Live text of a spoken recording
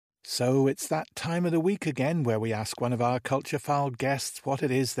So it's that time of the week again where we ask one of our Culture File guests what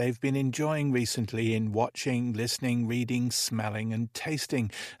it is they've been enjoying recently in watching, listening, reading, smelling and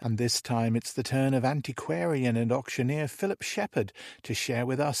tasting. And this time it's the turn of antiquarian and auctioneer Philip Sheppard to share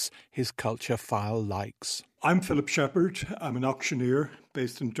with us his Culture File likes. I'm Philip Sheppard. I'm an auctioneer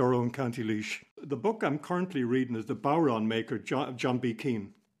based in Durrow in County Laois. The book I'm currently reading is The Bowron Maker, John B.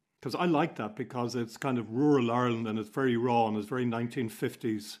 Keane. Because I like that because it's kind of rural Ireland and it's very raw and it's very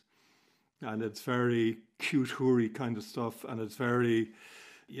 1950s. And it's very cute, hoory kind of stuff. And it's very,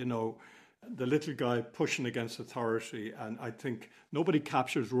 the little guy pushing against authority. And I think nobody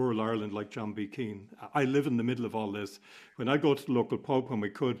captures rural Ireland like John B. Keane. I live in the middle of all this. When I go to the local pub when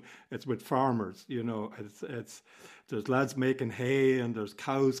we could, it's with farmers, there's lads making hay and there's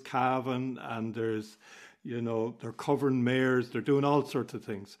cows calving and there's, they're covering mares, they're doing all sorts of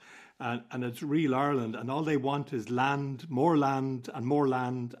things. And it's real Ireland, and all they want is land, more land, and more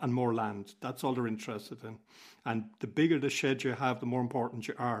land, and more land. That's all they're interested in. And the bigger the shed you have, the more important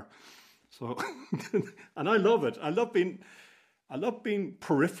you are. So, and I love it. I love being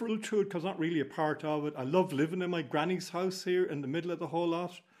peripheral to it because I'm not really a part of it. I love living in my granny's house here in the middle of the whole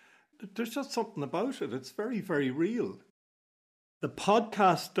lot. There's just something about it. It's very, very real. The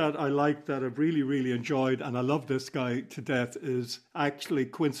podcast that I like, that I've really, really enjoyed, and I love this guy to death, is actually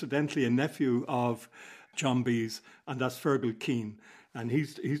coincidentally a nephew of John B's, and that's Fergal Keane. And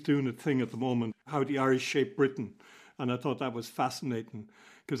he's doing a thing at the moment, How the Irish Shaped Britain. And I thought that was fascinating,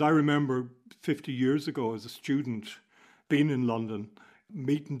 because I remember 50 years ago as a student being in London,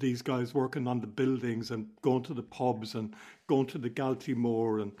 meeting these guys working on the buildings and going to the pubs and going to the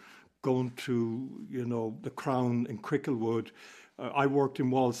Galtymore and going to, the Crown in Cricklewood. I worked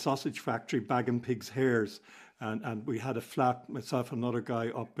in Wall's Sausage Factory bagging pigs' hairs, and we had a flat, myself and another guy,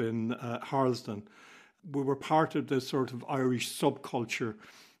 up in Harlesden. We were part of this sort of Irish subculture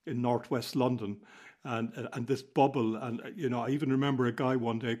in northwest London, and this bubble. And, I even remember a guy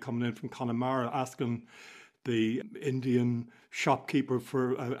one day coming in from Connemara asking the Indian shopkeeper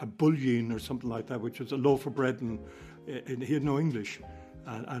for a bullion or something like that, which was a loaf of bread, and he had no English.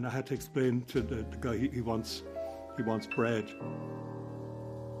 And I had to explain to the guy he wants bread.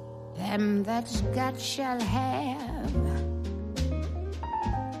 Them that's got shall have,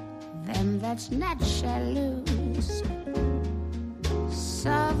 them that's not shall lose.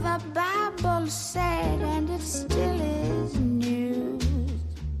 So the Bible said, and it still is news.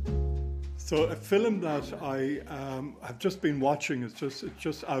 So a film that I have just been watching, it's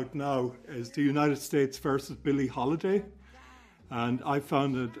just out now, is The United States versus Billie Holiday. And I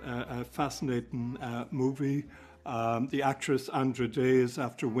found it a fascinating movie. The actress Andra Day is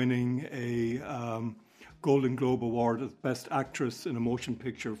after winning a Golden Globe Award as Best Actress in a Motion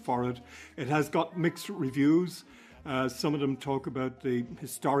Picture for it. It has got mixed reviews. Some of them talk about the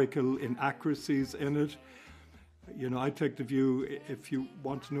historical inaccuracies in it. I take the view, if you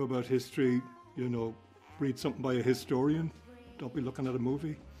want to know about history, read something by a historian. Don't be looking at a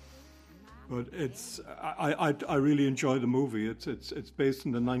movie. But I really enjoy the movie. It's based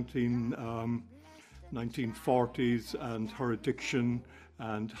in the 1940s and her addiction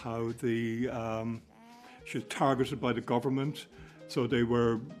and how she was targeted by the government. So they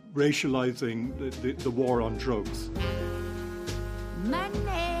were racializing the war on drugs.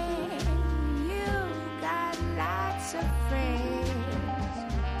 Money, you got lots of friends.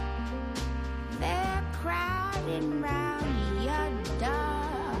 They're crowding round your door.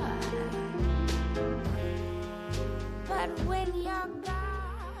 But when you're gone,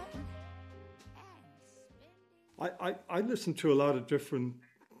 I listen to a lot of different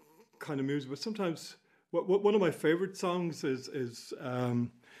kind of music, but sometimes one of my favorite songs is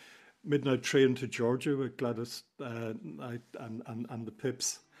Midnight Train to Georgia with Gladys Knight and the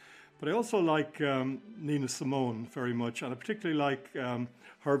Pips. But I also like Nina Simone very much, and I particularly like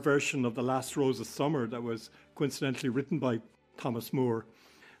her version of The Last Rose of Summer that was coincidentally written by Thomas Moore.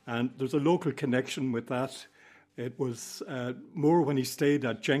 And there's a local connection with that. It was Moore when he stayed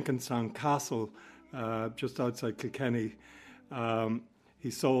at Jenkinstown Castle, just outside Kilkenny. He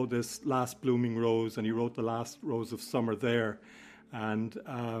saw this last blooming rose and he wrote The Last Rose of Summer there. And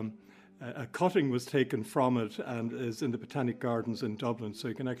a cutting was taken from it and is in the Botanic Gardens in Dublin. So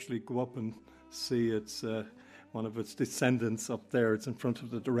you can actually go up and see it's one of its descendants up there. It's in front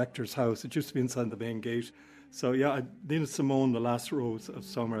of the director's house. It used to be inside the main gate. So yeah, Nina Simone, The Last Rose of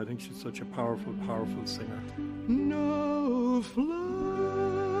Summer. I think she's such a powerful, powerful singer. No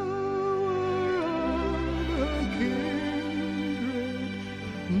flower of a kindred,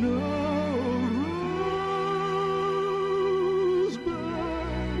 no rosebud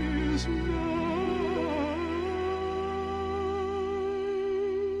is mine.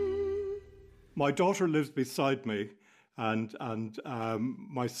 My daughter lives beside me, and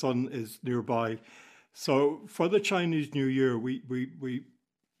my son is nearby. So for the Chinese New Year, we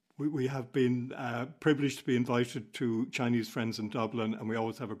have been privileged to be invited to Chinese friends in Dublin, and we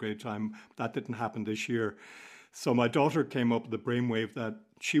always have a great time. That didn't happen this year. So my daughter came up with the brainwave that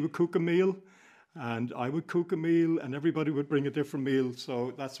she would cook a meal, and I would cook a meal, and everybody would bring a different meal.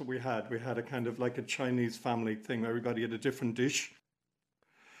 So that's what we had. We had a kind of like a Chinese family thing. Everybody had a different dish.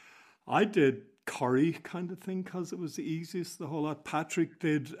 I did curry kind of thing because it was the easiest, the whole lot. Patrick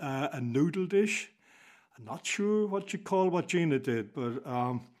did a noodle dish. I'm not sure what you call what Gina did, but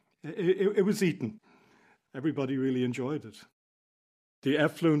it was eaten. Everybody really enjoyed it. The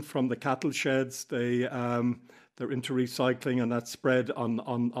effluent from the cattle sheds, they're into recycling, and that's spread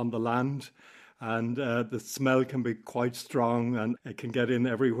on the land. And the smell can be quite strong, and it can get in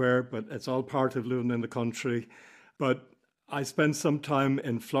everywhere, but it's all part of living in the country. But I spend some time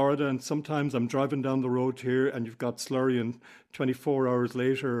in Florida, and sometimes I'm driving down the road here and you've got slurry, and 24 hours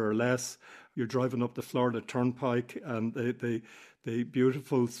later or less, you're driving up the Florida Turnpike, and the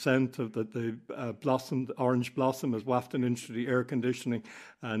beautiful scent of the orange blossom is wafting into the air conditioning,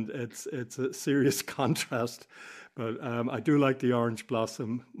 and it's a serious contrast. But I do like the orange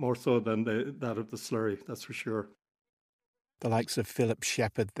blossom more so than that of the slurry, that's for sure. The likes of Philip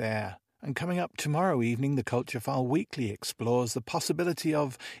Sheppard there. And coming up tomorrow evening, the Culture File Weekly explores the possibility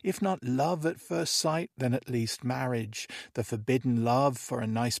of, if not love at first sight, then at least marriage. The forbidden love for a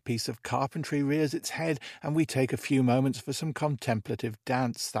nice piece of carpentry rears its head, and we take a few moments for some contemplative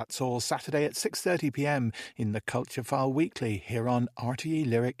dance. That's all Saturday at 6:30 p.m. in the Culture File Weekly here on RTE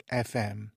Lyric FM.